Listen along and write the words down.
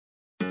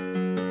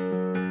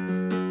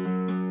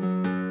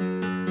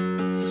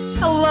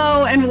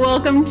Hello, and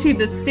welcome to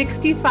the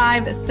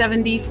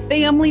 6570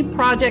 Family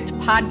Project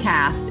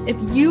podcast. If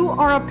you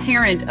are a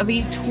parent of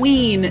a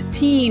tween,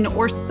 teen,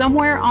 or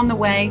somewhere on the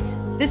way,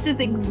 this is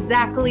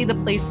exactly the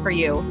place for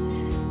you.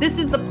 This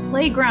is the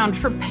playground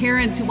for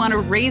parents who want to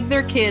raise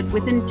their kids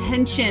with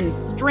intention,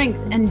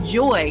 strength, and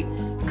joy.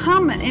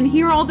 Come and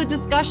hear all the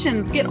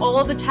discussions, get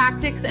all the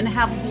tactics, and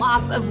have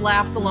lots of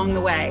laughs along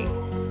the way.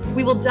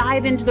 We will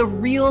dive into the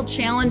real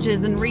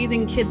challenges in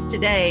raising kids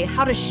today,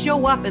 how to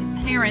show up as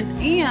parents,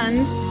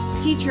 and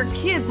teach your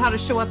kids how to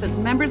show up as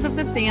members of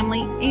the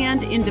family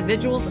and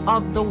individuals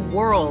of the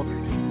world.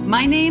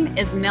 My name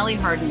is Nellie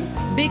Harden,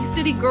 big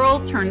city girl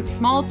turned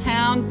small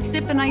town,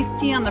 sipping iced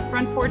tea on the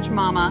front porch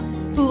mama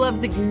who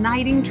loves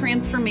igniting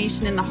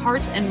transformation in the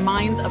hearts and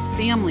minds of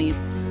families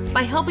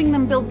by helping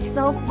them build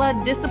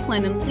self-led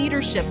discipline and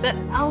leadership that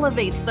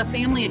elevates the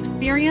family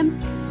experience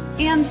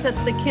and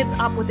sets the kids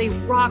up with a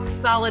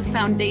rock-solid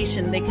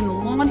foundation they can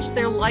launch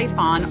their life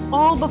on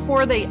all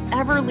before they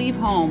ever leave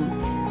home.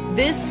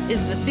 This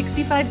is the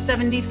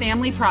 6570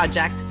 Family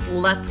Project.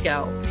 Let's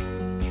go.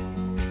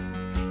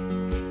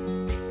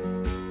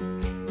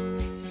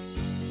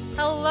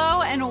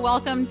 Hello, and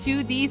welcome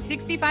to the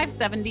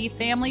 6570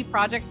 Family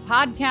Project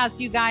podcast.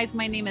 You guys,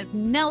 my name is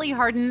Nellie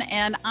Harden,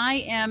 and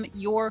I am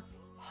your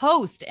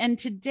host. And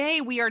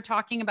today we are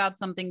talking about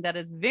something that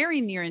is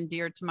very near and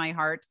dear to my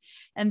heart,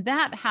 and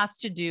that has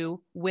to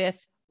do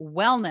with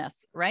wellness,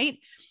 right?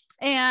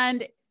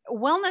 And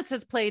wellness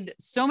has played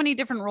so many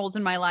different roles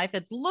in my life.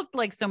 It's looked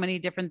like so many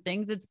different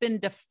things. It's been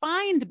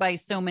defined by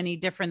so many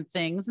different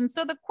things. And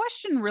so the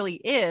question really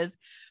is,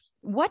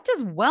 what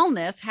does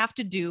wellness have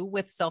to do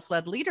with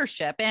self-led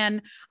leadership?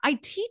 And I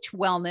teach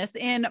wellness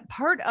in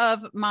part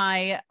of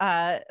my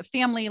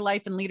family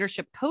life and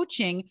leadership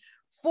coaching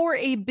for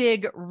a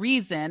big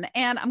reason.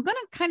 And I'm going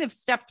to kind of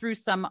step through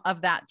some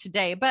of that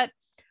today, but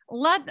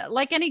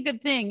like any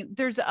good thing,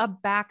 there's a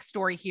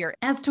backstory here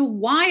as to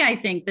why I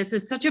think this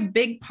is such a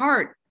big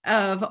part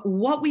of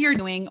what we are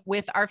doing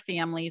with our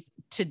families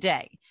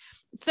today.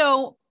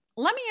 So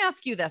let me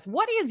ask you this.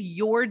 What is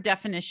your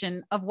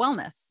definition of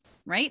wellness,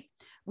 right?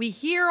 We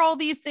hear all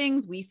these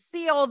things. We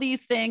see all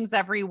these things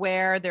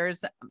everywhere.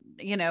 There's,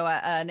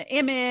 an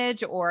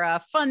image or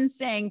a fun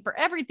saying for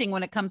everything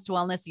when it comes to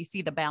wellness. You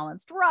see the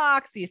balanced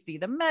rocks, you see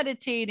the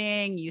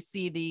meditating, you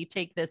see the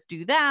take this,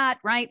 do that,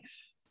 right?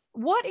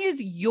 What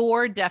is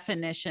your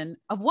definition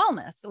of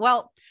wellness?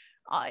 Well,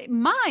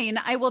 mine,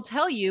 I will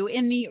tell you,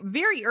 in the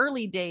very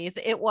early days,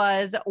 it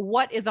was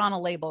what is on a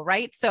label,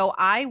 right? So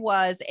I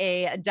was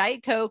a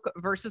Diet Coke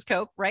versus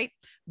Coke, right?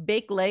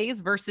 Baked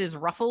Lays versus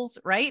Ruffles,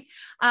 right?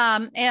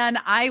 And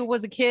I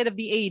was a kid of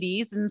the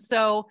 80s. And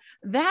so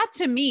that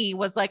to me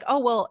was like, oh,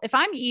 well, if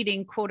I'm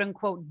eating quote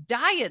unquote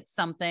diet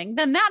something,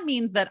 then that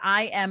means that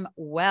I am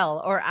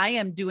well, or I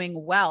am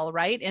doing well,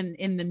 right?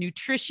 In the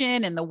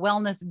nutrition and the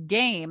wellness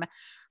game.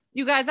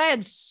 You guys, I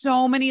had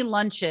so many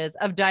lunches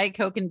of Diet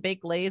Coke and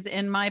Baked Lays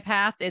in my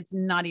past. It's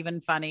not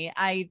even funny.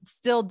 I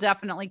still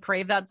definitely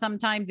crave that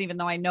sometimes, even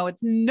though I know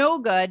it's no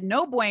good,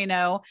 no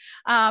bueno.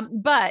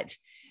 But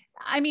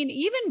I mean,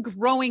 even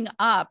growing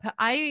up,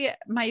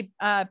 my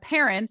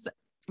parents,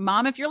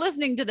 Mom, if you're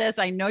listening to this,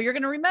 I know you're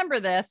going to remember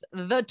this,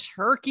 the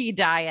turkey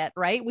diet,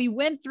 right? We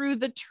went through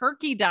the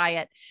turkey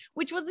diet,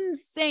 which was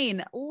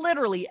insane.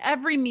 Literally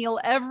every meal,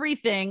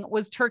 everything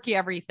was turkey,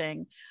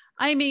 everything.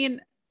 I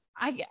mean,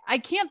 I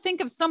can't think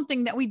of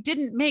something that we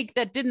didn't make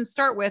that didn't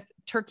start with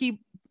turkey,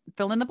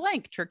 fill in the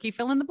blank, turkey,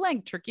 fill in the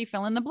blank, turkey,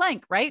 fill in the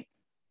blank, right?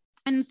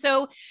 And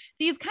so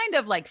these kind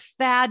of like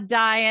fad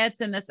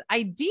diets and this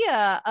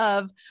idea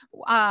of,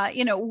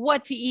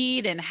 what to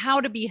eat and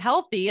how to be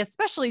healthy,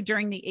 especially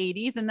during the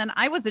 80s. And then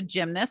I was a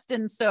gymnast.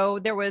 And so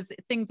there was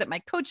things that my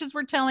coaches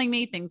were telling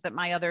me, things that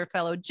my other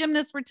fellow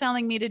gymnasts were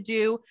telling me to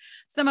do.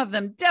 Some of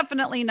them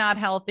definitely not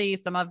healthy,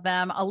 some of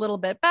them a little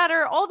bit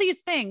better, all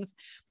these things.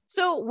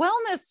 So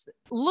wellness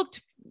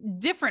looked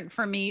different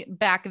for me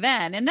back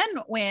then. And then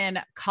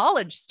when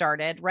college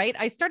started, right,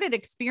 I started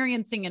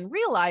experiencing and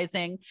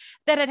realizing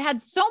that it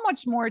had so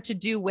much more to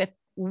do with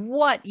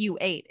what you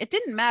ate. It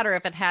didn't matter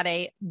if it had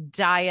a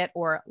diet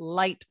or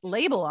light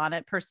label on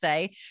it per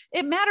se.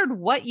 It mattered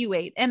what you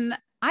ate. And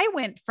I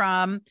went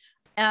from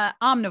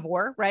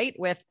omnivore, right,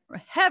 with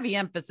heavy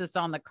emphasis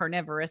on the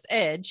carnivorous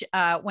edge.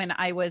 When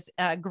I was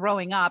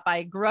growing up,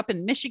 I grew up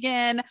in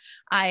Michigan.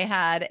 I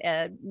had,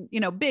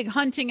 big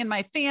hunting in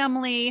my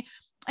family.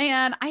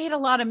 And I ate a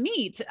lot of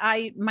meat.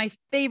 My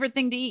favorite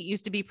thing to eat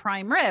used to be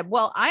prime rib.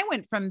 Well, I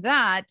went from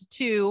that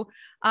to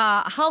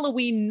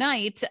Halloween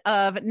night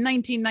of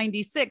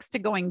 1996 to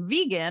going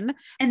vegan.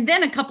 And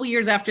then a couple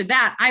years after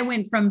that, I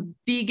went from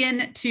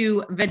vegan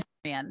to vegetarian.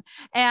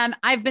 And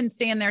I've been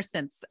staying there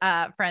since,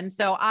 friends.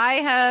 So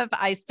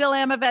I still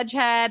am a veg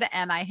head,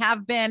 and I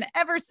have been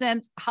ever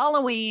since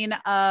Halloween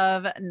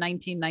of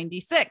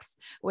 1996,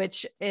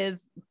 which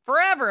is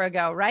forever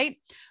ago, right?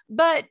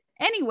 But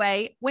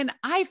anyway, when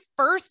I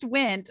first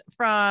went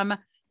from,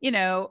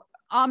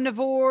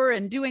 omnivore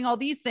and doing all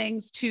these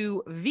things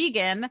to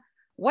vegan,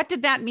 what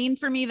did that mean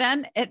for me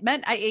then? It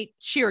meant I ate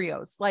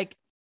Cheerios like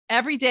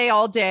every day,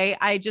 all day,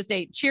 I just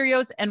ate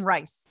Cheerios and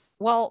rice.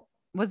 Well,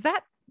 was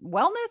that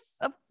wellness?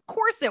 Of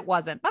course it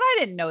wasn't, but I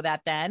didn't know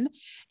that then.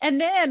 And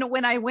then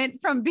when I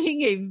went from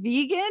being a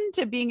vegan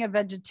to being a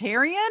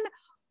vegetarian,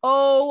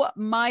 oh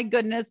my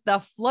goodness, the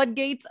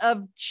floodgates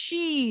of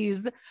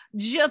cheese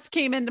just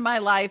came into my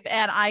life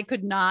and I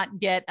could not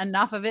get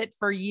enough of it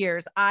for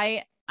years.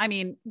 I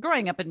mean,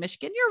 growing up in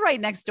Michigan, you're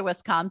right next to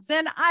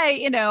Wisconsin.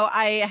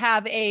 I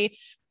have a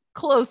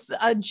close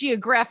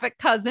geographic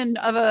cousin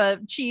of a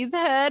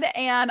cheesehead,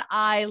 and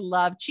I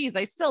love cheese.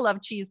 I still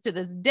love cheese to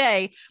this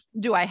day.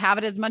 Do I have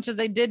it as much as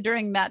I did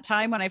during that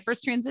time when I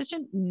first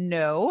transitioned?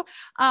 No.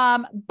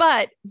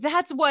 But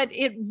that's what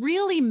it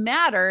really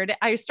mattered.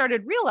 I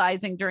started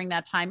realizing during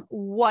that time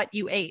what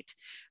you ate.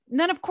 And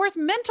then, of course,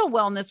 mental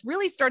wellness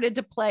really started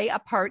to play a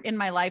part in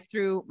my life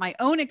through my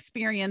own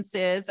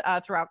experiences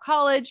throughout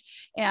college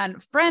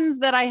and friends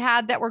that I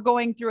had that were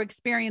going through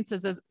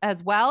experiences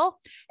as well.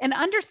 And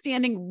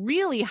understanding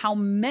really how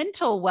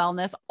mental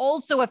wellness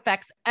also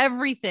affects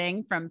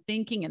everything from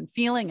thinking and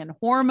feeling and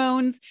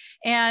hormones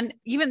and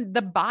even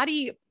the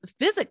body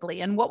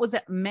physically and what was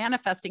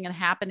manifesting and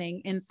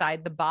happening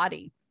inside the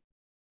body.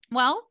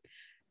 Well,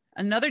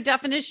 another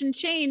definition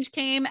change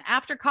came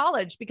after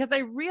college because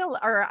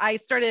I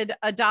started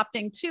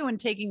adopting too and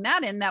taking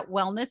that in that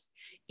wellness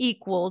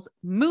equals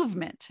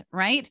movement,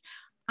 right?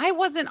 I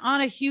wasn't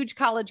on a huge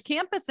college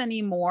campus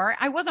anymore.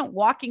 I wasn't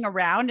walking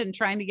around and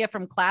trying to get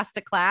from class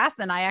to class.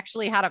 And I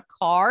actually had a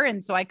car.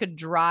 And so I could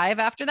drive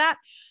after that,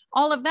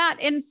 all of that.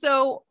 And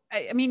so,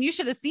 I mean, you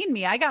should have seen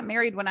me. I got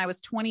married when I was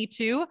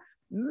 22.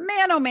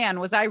 Man, oh man,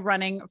 was I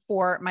running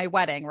for my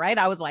wedding, right?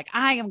 I was like,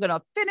 I am going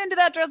to fit into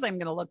that dress. I'm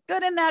going to look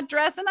good in that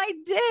dress. And I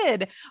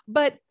did.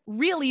 But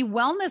really,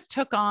 wellness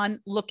took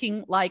on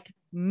looking like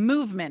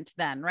movement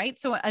then, right?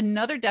 So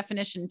another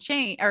definition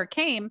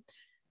came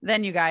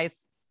then, you guys.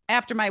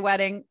 After my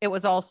wedding, it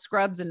was all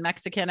scrubs and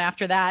Mexican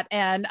after that.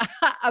 And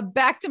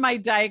back to my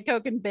Diet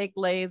Coke and baked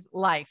Lay's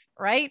life,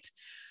 right?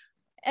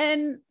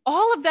 And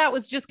all of that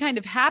was just kind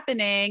of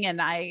happening. And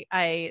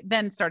I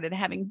then started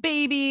having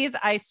babies.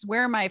 I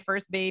swear my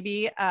first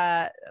baby,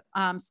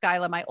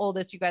 Skyla, my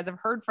oldest, you guys have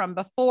heard from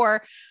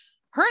before,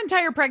 her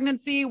entire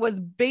pregnancy was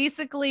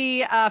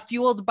basically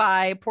fueled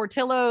by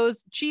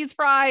Portillo's cheese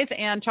fries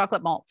and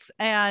chocolate malts.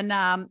 And,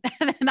 and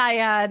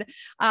then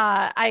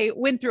I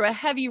went through a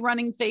heavy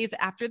running phase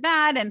after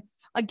that. And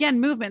again,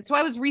 movement. So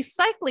I was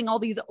recycling all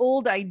these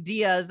old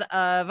ideas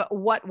of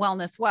what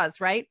wellness was,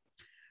 right?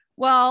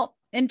 Well,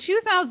 in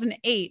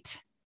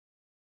 2008,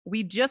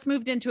 we just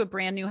moved into a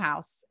brand new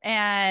house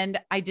and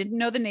I didn't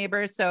know the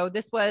neighbors. So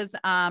this was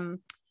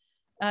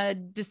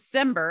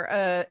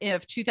December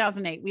of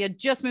 2008. We had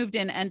just moved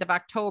in end of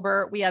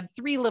October. We had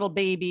 3 little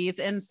babies.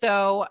 And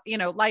so,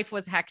 life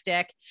was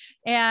hectic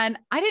and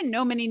I didn't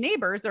know many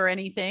neighbors or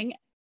anything.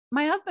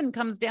 My husband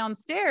comes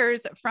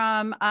downstairs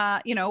from,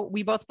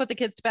 we both put the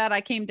kids to bed.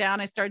 I came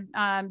down, I started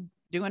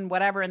doing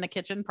whatever in the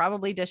kitchen,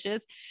 probably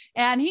dishes.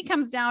 And he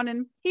comes down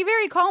and he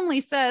very calmly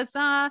says,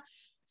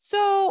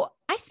 so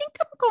I think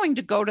I'm going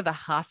to go to the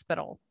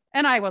hospital.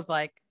 And I was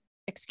like,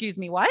 excuse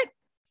me, what?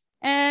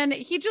 And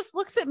he just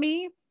looks at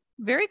me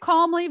very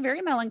calmly,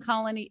 very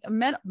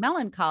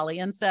melancholy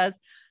and says,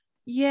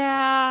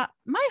 yeah,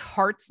 my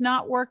heart's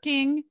not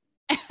working.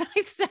 And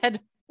I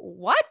said,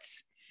 what?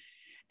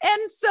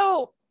 And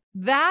so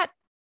that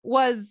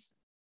was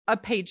a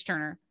page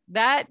turner.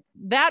 That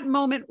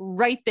moment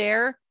right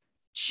there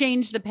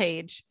changed the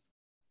page.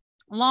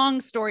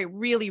 Long story,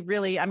 really,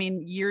 really,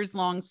 years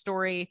long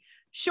story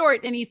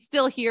short, and he's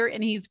still here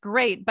and he's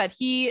great, but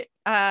he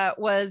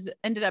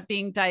ended up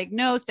being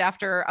diagnosed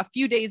after a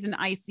few days in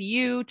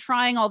ICU,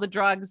 trying all the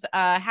drugs,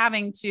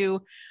 having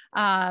to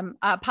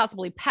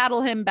possibly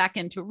paddle him back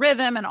into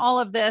rhythm and all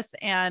of this,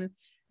 and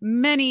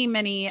many,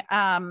 many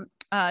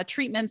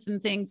treatments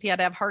and things. He had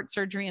to have heart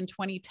surgery in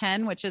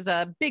 2010, which is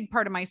a big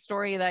part of my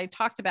story that I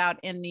talked about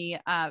in the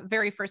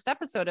very first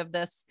episode of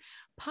this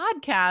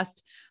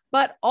podcast.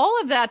 But all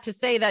of that to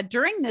say that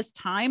during this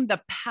time, the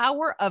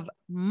power of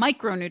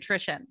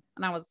micronutrition,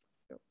 and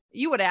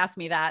you would ask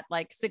me that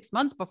like 6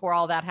 months before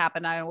all that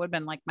happened, I would have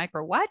been like,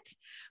 micro what?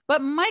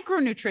 But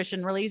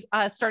micronutrition really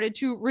started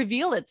to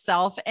reveal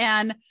itself.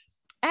 And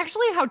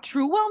actually how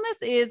true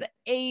wellness is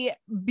a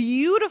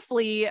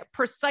beautifully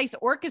precise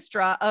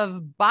orchestra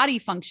of body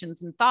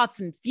functions and thoughts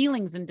and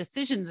feelings and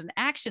decisions and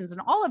actions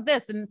and all of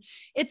this. And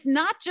it's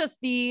not just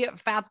the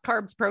fats,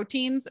 carbs,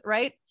 proteins,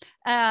 right?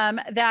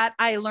 That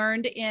I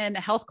learned in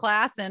health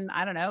class and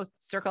I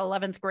circa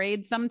 11th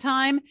grade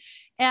sometime.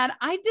 And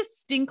I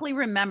distinctly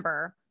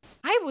remember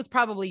I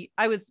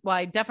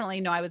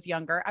definitely know I was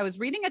younger. I was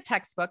reading a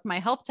textbook, my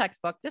health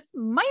textbook. This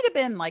might've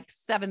been like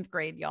 7th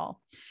grade,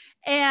 y'all.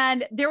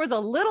 And there was a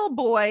little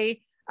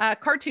boy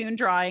cartoon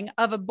drawing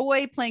of a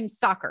boy playing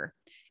soccer.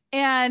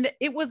 And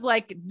it was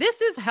like,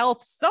 this is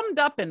health summed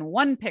up in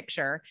one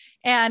picture.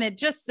 And it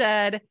just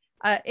said,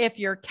 if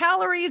your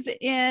calories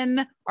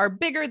in are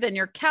bigger than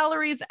your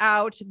calories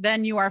out,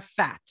 then you are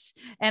fat.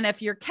 And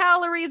if your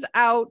calories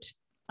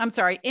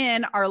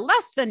in are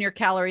less than your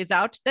calories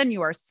out, then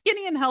you are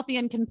skinny and healthy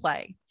and can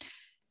play.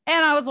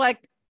 And I was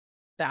like,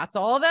 that's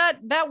all that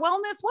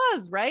wellness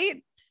was,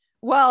 right?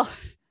 Well,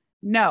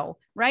 no,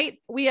 right?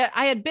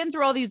 I had been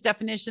through all these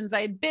definitions.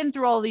 I had been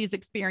through all these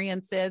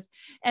experiences.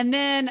 And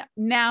then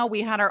now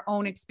we had our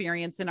own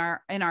experience in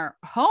our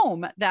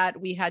home that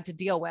we had to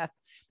deal with.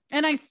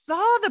 And I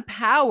saw the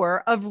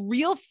power of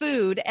real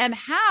food and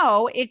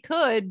how it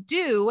could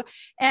do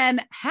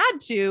and had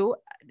to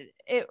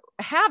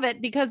have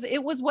it, because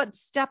it was what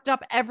stepped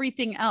up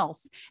everything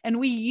else. And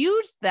we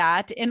used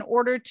that in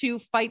order to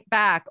fight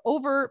back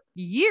over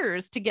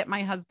years to get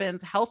my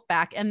husband's health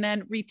back and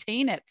then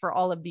retain it for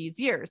all of these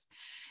years.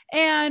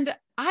 And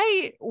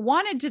I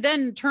wanted to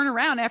then turn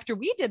around after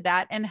we did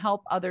that and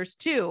help others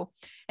too.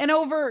 And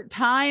over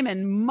time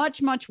and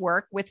much, much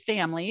work with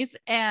families,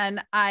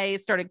 and I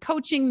started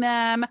coaching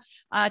them,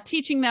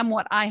 teaching them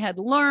what I had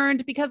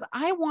learned, because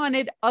I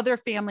wanted other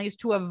families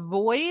to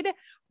avoid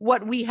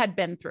what we had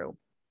been through.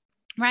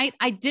 Right?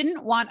 I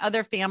didn't want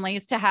other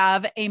families to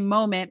have a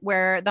moment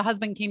where the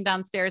husband came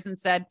downstairs and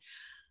said,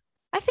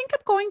 I think I'm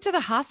going to the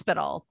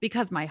hospital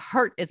because my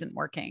heart isn't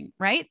working,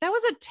 right? That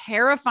was a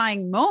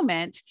terrifying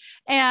moment.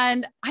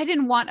 And I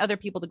didn't want other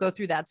people to go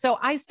through that. So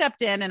I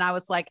stepped in and I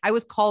was like, I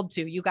was called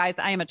to. You guys,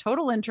 I am a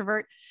total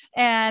introvert.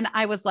 And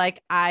I was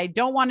like, I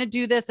don't want to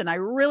do this. And I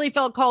really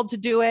felt called to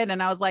do it.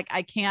 And I was like,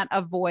 I can't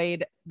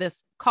avoid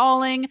this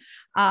calling.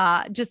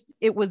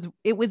 It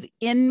was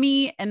in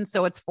me. And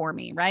so it's for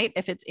me, right?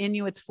 If it's in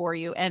you, it's for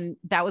you. And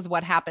that was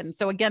what happened.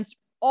 So against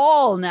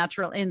all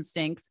natural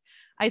instincts,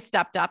 I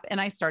stepped up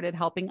and I started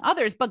helping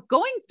others. But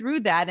going through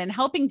that and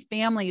helping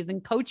families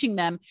and coaching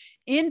them,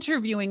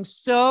 interviewing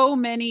so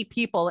many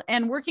people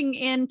and working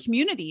in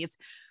communities,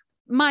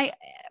 my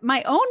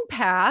own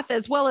path,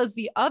 as well as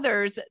the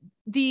others,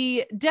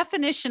 the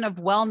definition of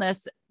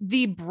wellness,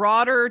 the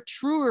broader,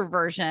 truer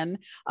version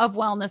of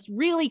wellness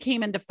really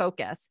came into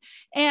focus.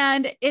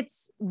 And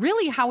it's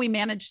really how we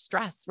manage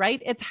stress,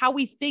 right? It's how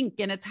we think,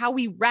 and it's how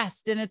we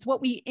rest, and it's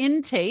what we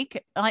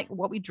intake, like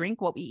what we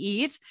drink, what we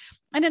eat,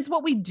 and it's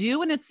what we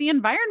do, and it's the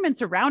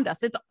environments around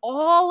us. It's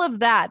all of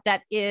that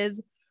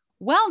is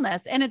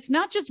wellness. And it's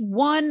not just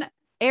one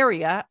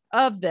area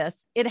of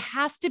this. It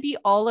has to be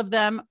all of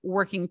them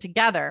working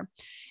together.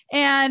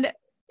 And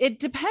it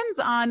depends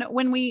on,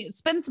 when we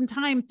spend some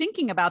time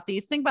thinking about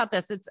these, think about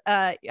this. It's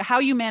how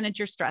you manage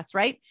your stress,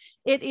 right?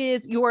 It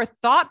is your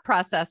thought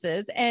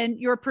processes and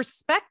your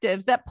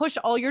perspectives that push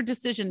all your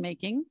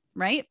decision-making,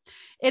 right?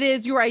 It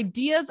is your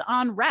ideas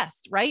on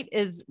rest, right?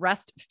 Is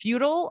rest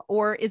futile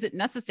or is it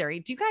necessary?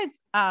 Do you guys,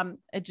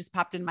 it just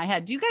popped in my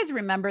head. Do you guys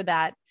remember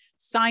that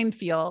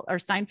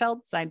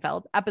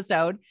Seinfeld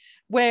episode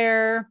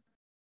where,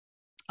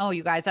 oh,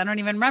 you guys, I don't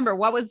even remember.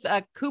 What was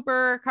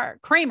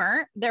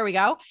Kramer? There we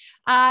go.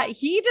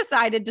 He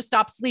decided to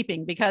stop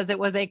sleeping because it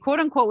was a quote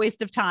unquote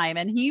waste of time.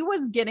 And he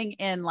was getting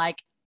in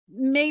like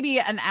maybe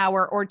an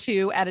hour or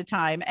two at a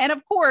time. And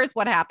of course,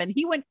 what happened?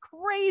 He went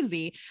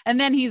crazy.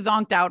 And then he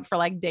zonked out for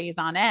like days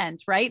on end,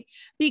 right?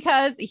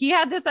 Because he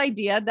had this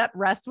idea that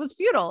rest was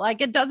futile. Like,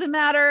 it doesn't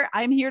matter.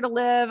 I'm here to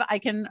live. I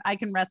can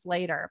rest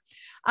later.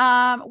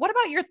 What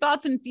about your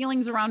thoughts and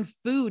feelings around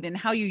food and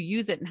how you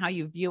use it and how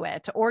you view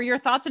it? Or your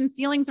thoughts and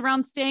feelings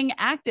around staying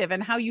active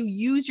and how you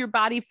use your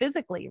body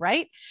physically,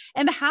 right?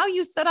 And how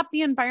you set up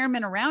the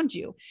environment around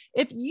you.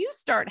 If you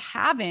start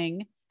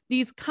having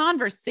these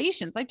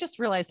conversations, I just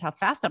realized how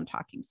fast I'm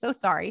talking. So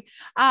sorry.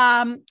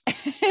 I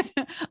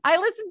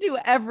listen to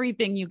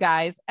everything, you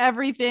guys,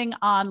 everything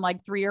on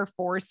like 3 or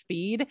 4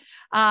 speed,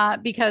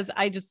 because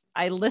I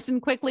listen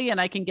quickly and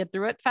I can get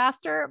through it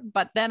faster.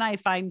 But then I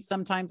find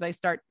sometimes I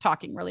start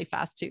talking really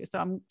fast too. So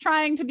I'm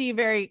trying to be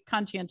very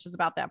conscientious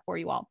about that for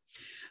you all.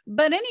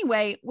 But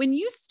anyway, when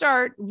you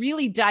start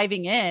really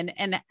diving in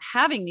and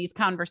having these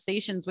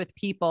conversations with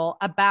people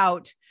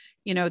about,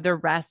 their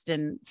rest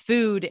and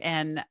food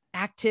and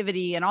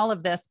activity and all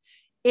of this,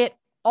 it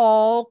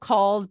all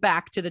calls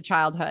back to the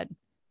childhood.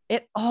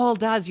 It all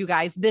does, you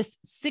guys. This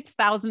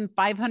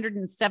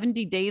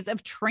 6,570 days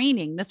of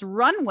training, this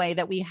runway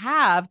that we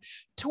have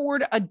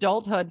toward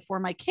adulthood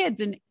for my kids.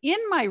 And in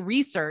my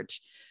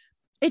research,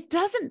 it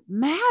doesn't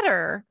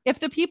matter if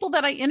the people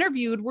that I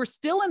interviewed were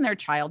still in their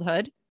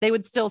childhood. They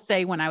would still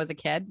say when I was a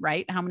kid,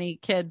 right? How many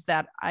kids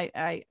that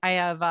I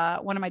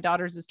have, one of my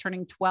daughters is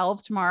turning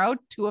 12 tomorrow.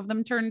 2 of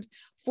them turned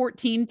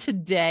 14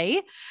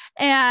 today.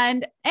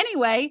 And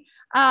anyway,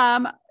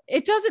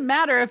 it doesn't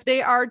matter if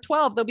they are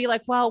 12, they'll be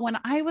like, well, when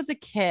I was a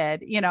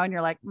kid, and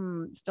you're like,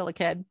 still a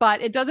kid,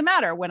 but it doesn't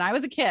matter when I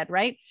was a kid,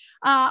 right?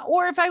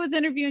 Or if I was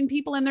interviewing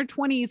people in their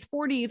 20s,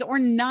 40s, or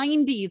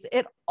 90s,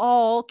 it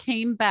all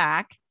came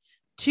back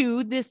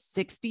to this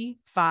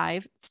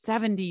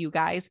 65-70, you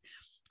guys.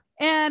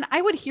 And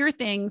I would hear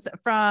things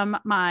from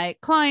my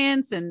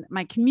clients and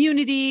my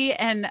community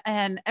and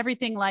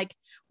everything like,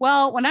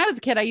 Well, when I was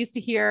a kid, I used to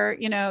hear,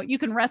 you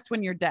can rest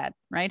when you're dead,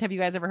 right? Have you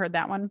guys ever heard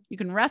that one? You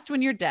can rest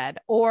when you're dead.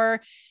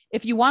 Or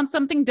if you want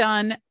something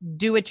done,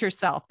 do it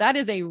yourself. That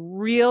is a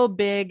real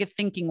big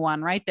thinking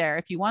one right there.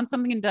 If you want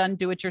something done,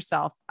 do it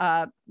yourself.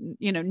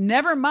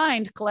 Never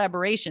mind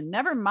collaboration,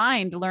 never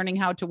mind learning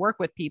how to work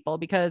with people,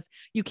 because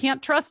you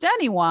can't trust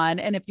anyone.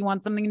 And if you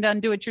want something done,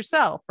 do it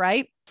yourself,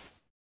 right?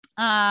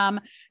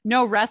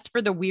 No rest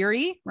for the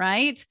weary,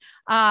 right?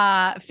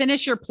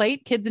 Finish your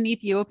plate. Kids in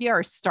Ethiopia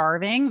are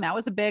starving. That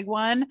was a big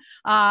one.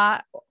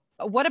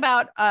 What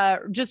about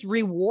just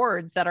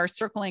rewards that are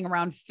circling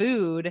around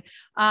food?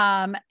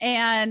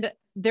 And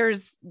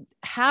there's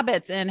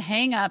habits and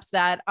hangups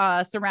that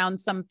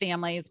surround some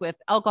families with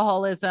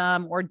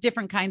alcoholism or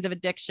different kinds of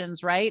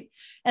addictions, right?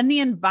 And the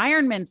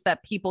environments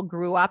that people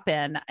grew up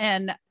in.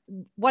 And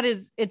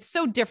it's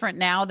so different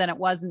now than it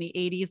was in the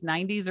 80s,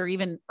 90s, or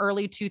even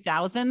early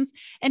 2000s.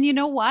 And you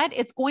know what?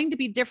 It's going to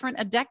be different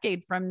a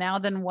decade from now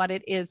than what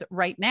it is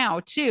right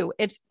now, too.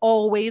 It's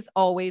always,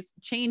 always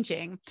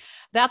changing.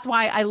 That's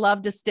why I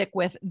love to stick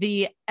with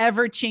the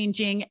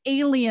ever-changing,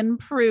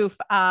 alien-proof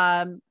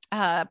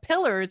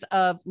pillars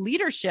of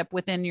leadership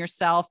within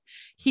yourself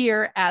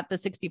here at the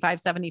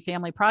 6570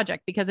 Family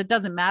Project, because it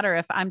doesn't matter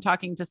if I'm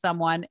talking to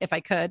someone, if I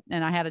could,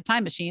 and I had a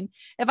time machine,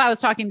 if I was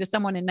talking to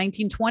someone in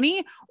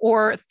 1920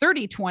 or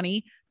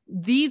 3020,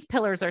 these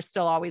pillars are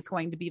still always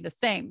going to be the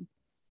same.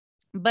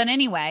 But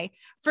anyway,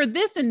 for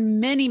this and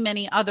many,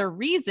 many other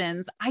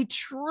reasons, I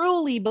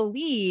truly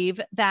believe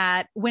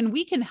that when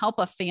we can help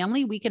a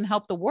family, we can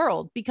help the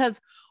world,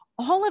 because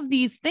all of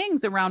these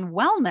things around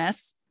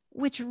wellness,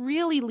 which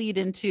really lead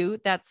into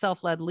that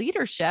self-led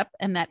leadership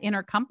and that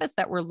inner compass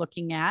that we're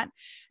looking at,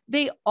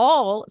 they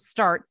all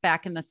start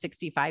back in the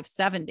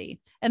 6570.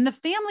 And the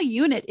family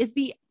unit is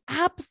the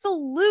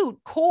absolute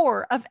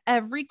core of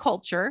every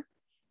culture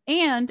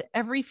and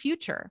every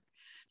future.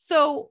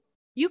 So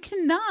you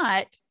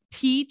cannot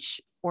teach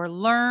or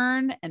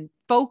learn and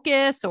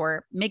focus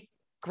or make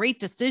great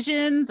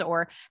decisions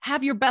or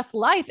have your best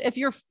life if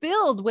you're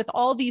filled with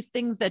all these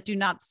things that do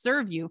not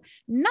serve you,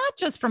 not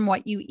just from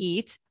what you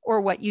eat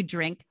or what you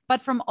drink,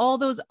 but from all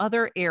those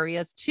other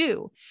areas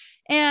too.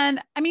 And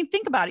I mean,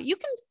 think about it. You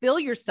can fill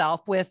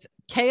yourself with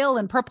kale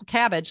and purple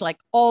cabbage like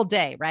all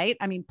day, right?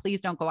 I mean, please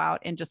don't go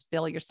out and just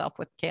fill yourself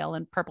with kale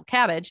and purple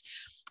cabbage,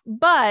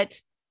 but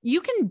you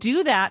can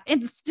do that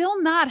and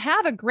still not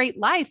have a great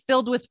life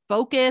filled with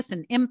focus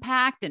and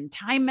impact and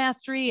time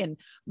mastery and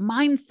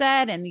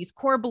mindset and these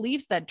core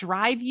beliefs that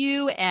drive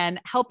you and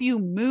help you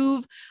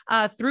move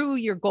through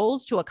your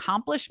goals to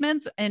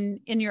accomplishments in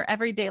your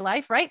everyday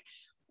life, right?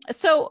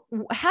 So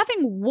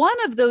having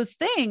one of those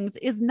things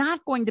is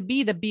not going to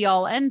be the be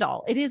all end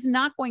all. It is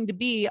not going to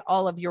be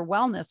all of your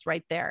wellness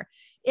right there.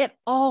 It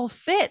all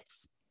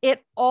fits.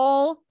 It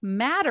all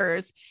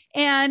matters.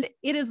 And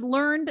it is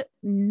learned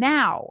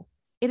now.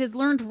 It is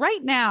learned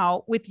right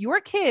now with your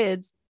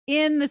kids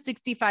in the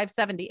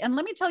 6570. And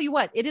let me tell you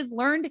what, it is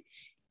learned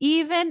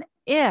even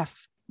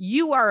if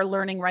you are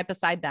learning right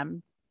beside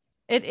them.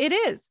 It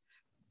is.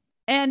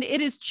 And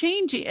it is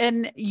changing.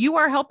 And you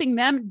are helping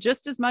them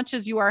just as much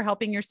as you are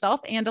helping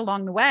yourself and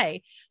along the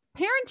way.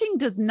 Parenting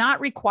does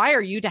not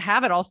require you to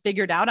have it all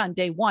figured out on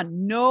day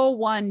one. No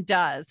one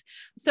does.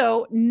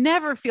 So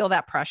never feel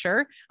that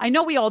pressure. I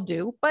know we all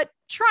do, but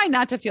try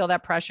not to feel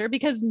that pressure,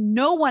 because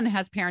no one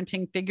has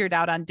parenting figured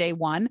out on day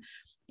one.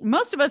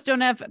 Most of us don't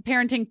have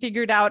parenting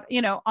figured out,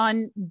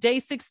 on day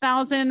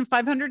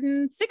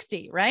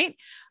 6,560, right?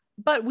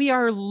 But we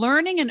are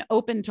learning and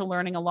open to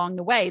learning along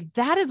the way.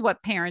 That is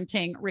what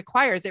parenting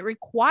requires. It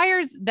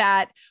requires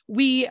that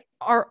we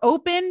are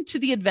open to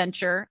the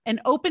adventure and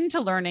open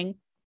to learning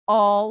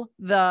all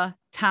the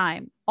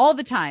time.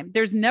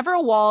 There's never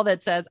a wall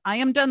that says, I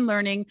am done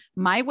learning.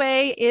 My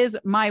way is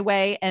my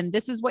way. And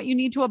this is what you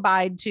need to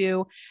abide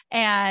to.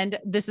 And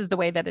this is the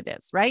way that it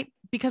is, right?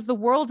 Because the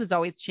world is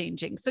always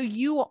changing. So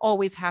you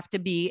always have to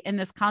be in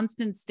this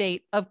constant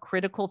state of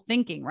critical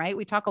thinking, right?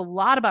 We talk a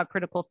lot about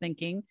critical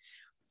thinking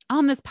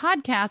on this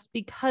podcast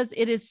because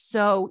it is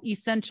so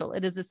essential.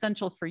 It is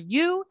essential for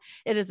you.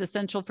 It is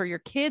essential for your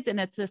kids. And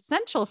it's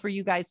essential for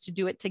you guys to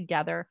do it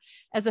together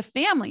as a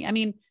family. I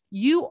mean,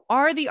 you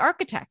are the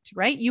architect,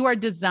 right? You are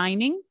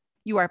designing,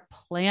 you are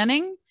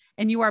planning,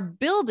 and you are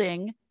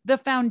building the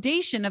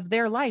foundation of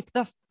their life.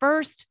 The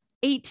first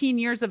 18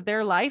 years of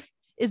their life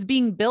is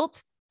being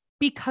built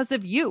because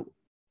of you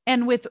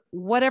and with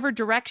whatever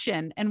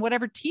direction and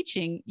whatever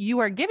teaching you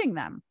are giving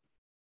them.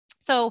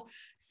 So,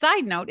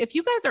 side note, if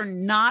you guys are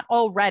not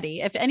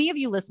already, if any of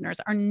you listeners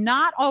are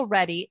not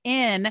already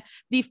in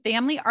the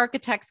Family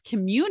Architects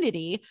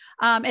community,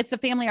 it's the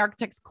Family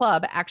Architects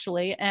Club,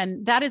 actually,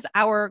 and that is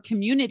our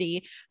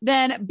community,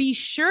 then be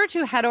sure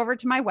to head over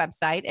to my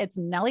website. It's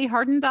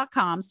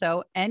NellieHarden.com.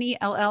 So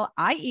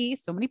Nellie,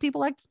 so many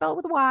people like to spell it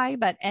with a Y,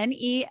 but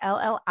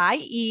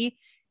NellieHarden.com.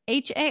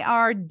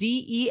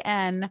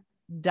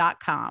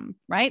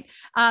 right?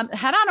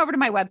 Head on over to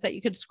my website.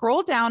 You could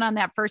scroll down on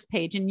that first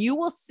page and you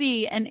will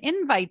see an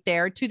invite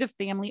there to the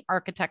Family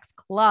Architects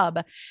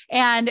Club.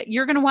 And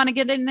you're going to want to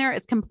get in there.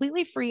 It's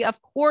completely free,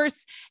 of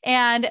course.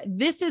 And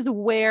this is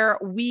where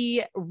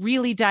we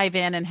really dive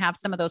in and have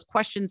some of those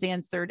questions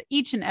answered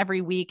each and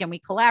every week. And we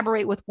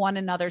collaborate with one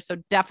another. So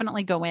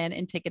definitely go in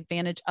and take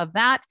advantage of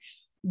that.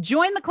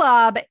 Join the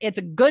club. It's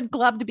a good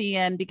club to be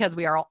in because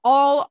we are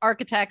all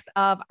architects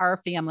of our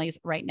families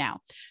right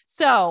now.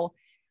 So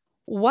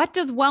what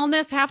does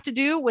wellness have to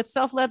do with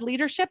self-led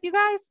leadership, you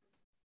guys?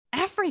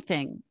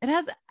 Everything. It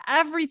has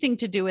everything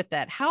to do with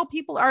that. How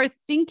people are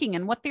thinking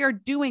and what they are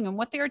doing and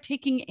what they are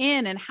taking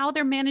in and how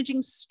they're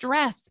managing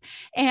stress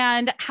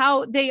and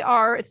how they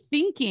are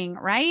thinking,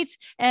 right?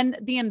 And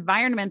the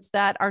environments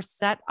that are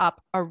set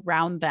up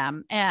around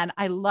them. And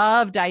I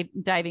love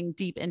diving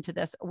deep into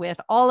this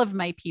with all of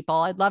my people.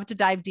 I'd love to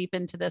dive deep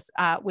into this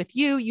with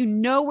you. You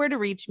know where to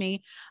reach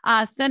me.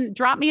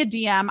 Drop me a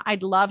DM.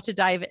 I'd love to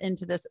dive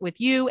into this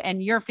with you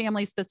and your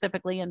family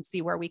specifically and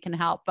see where we can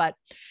help. But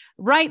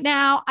right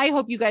now, I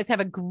hope you guys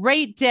have a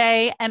great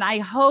day. And I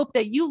hope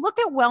that you look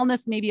at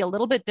wellness maybe a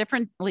little bit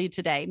differently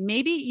today.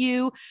 Maybe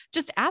you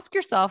just ask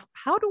yourself,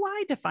 how do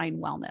I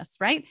define wellness,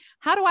 right?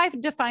 How do I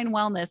define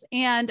wellness?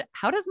 And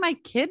how does my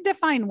kid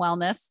define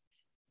wellness?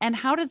 And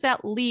how does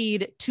that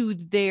lead to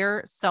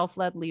their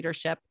self-led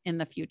leadership in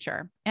the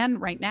future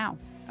and right now?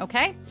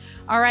 Okay.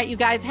 All right, you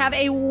guys have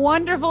a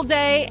wonderful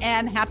day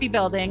and happy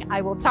building. I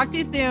will talk to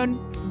you soon.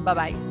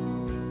 Bye-bye.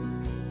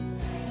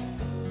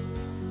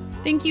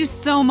 Thank you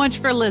so much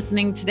for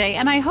listening today.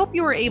 And I hope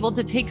you were able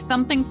to take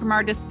something from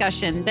our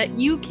discussion that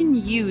you can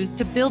use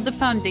to build the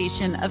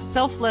foundation of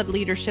self-led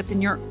leadership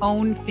in your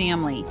own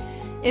family.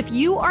 If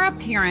you are a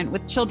parent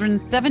with children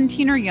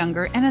 17 or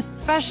younger, and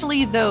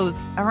especially those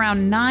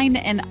around 9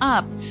 and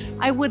up,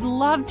 I would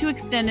love to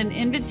extend an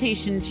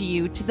invitation to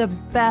you to the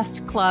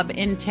best club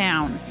in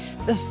town.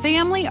 The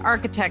Family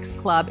Architects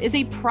Club is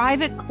a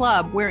private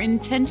club where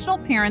intentional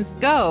parents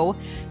go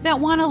that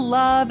want to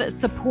love,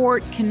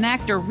 support,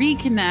 connect, or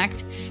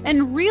reconnect,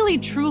 and really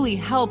truly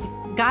help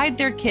guide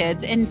their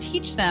kids and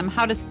teach them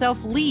how to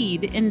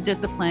self-lead in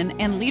discipline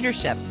and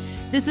leadership.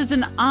 This is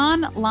an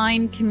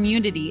online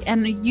community,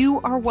 and you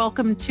are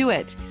welcome to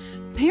it.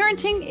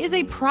 Parenting is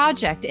a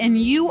project,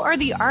 and you are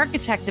the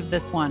architect of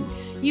this one.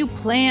 You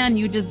plan,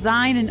 you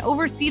design, and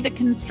oversee the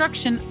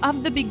construction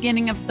of the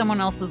beginning of someone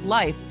else's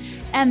life.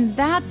 And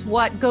that's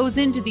what goes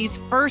into these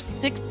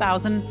first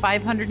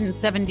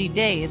 6,570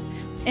 days.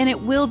 And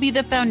it will be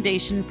the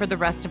foundation for the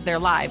rest of their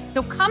lives.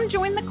 So come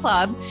join the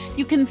club.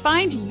 You can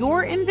find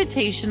your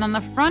invitation on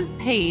the front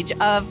page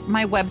of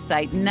my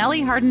website,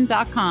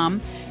 nellieharden.com.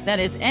 That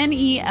is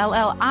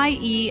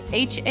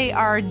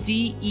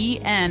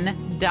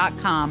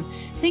NELLIEHARDEN.com.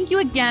 Thank you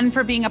again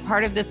for being a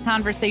part of this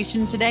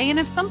conversation today. And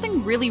if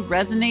something really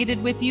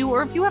resonated with you,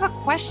 or if you have a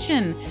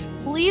question,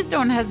 please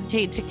don't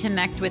hesitate to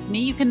connect with me.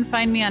 You can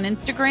find me on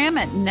Instagram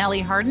at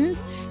Nellie Harden.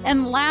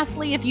 And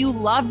lastly, if you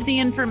loved the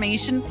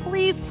information,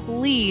 please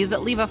leave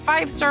a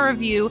 5-star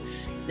review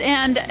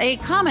and a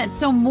comment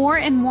so more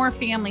and more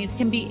families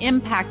can be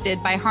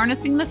impacted by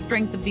harnessing the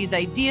strength of these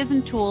ideas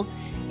and tools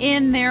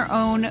in their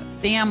own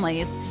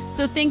families.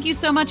 So thank you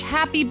so much.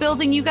 Happy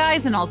building, you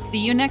guys, and I'll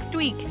see you next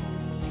week.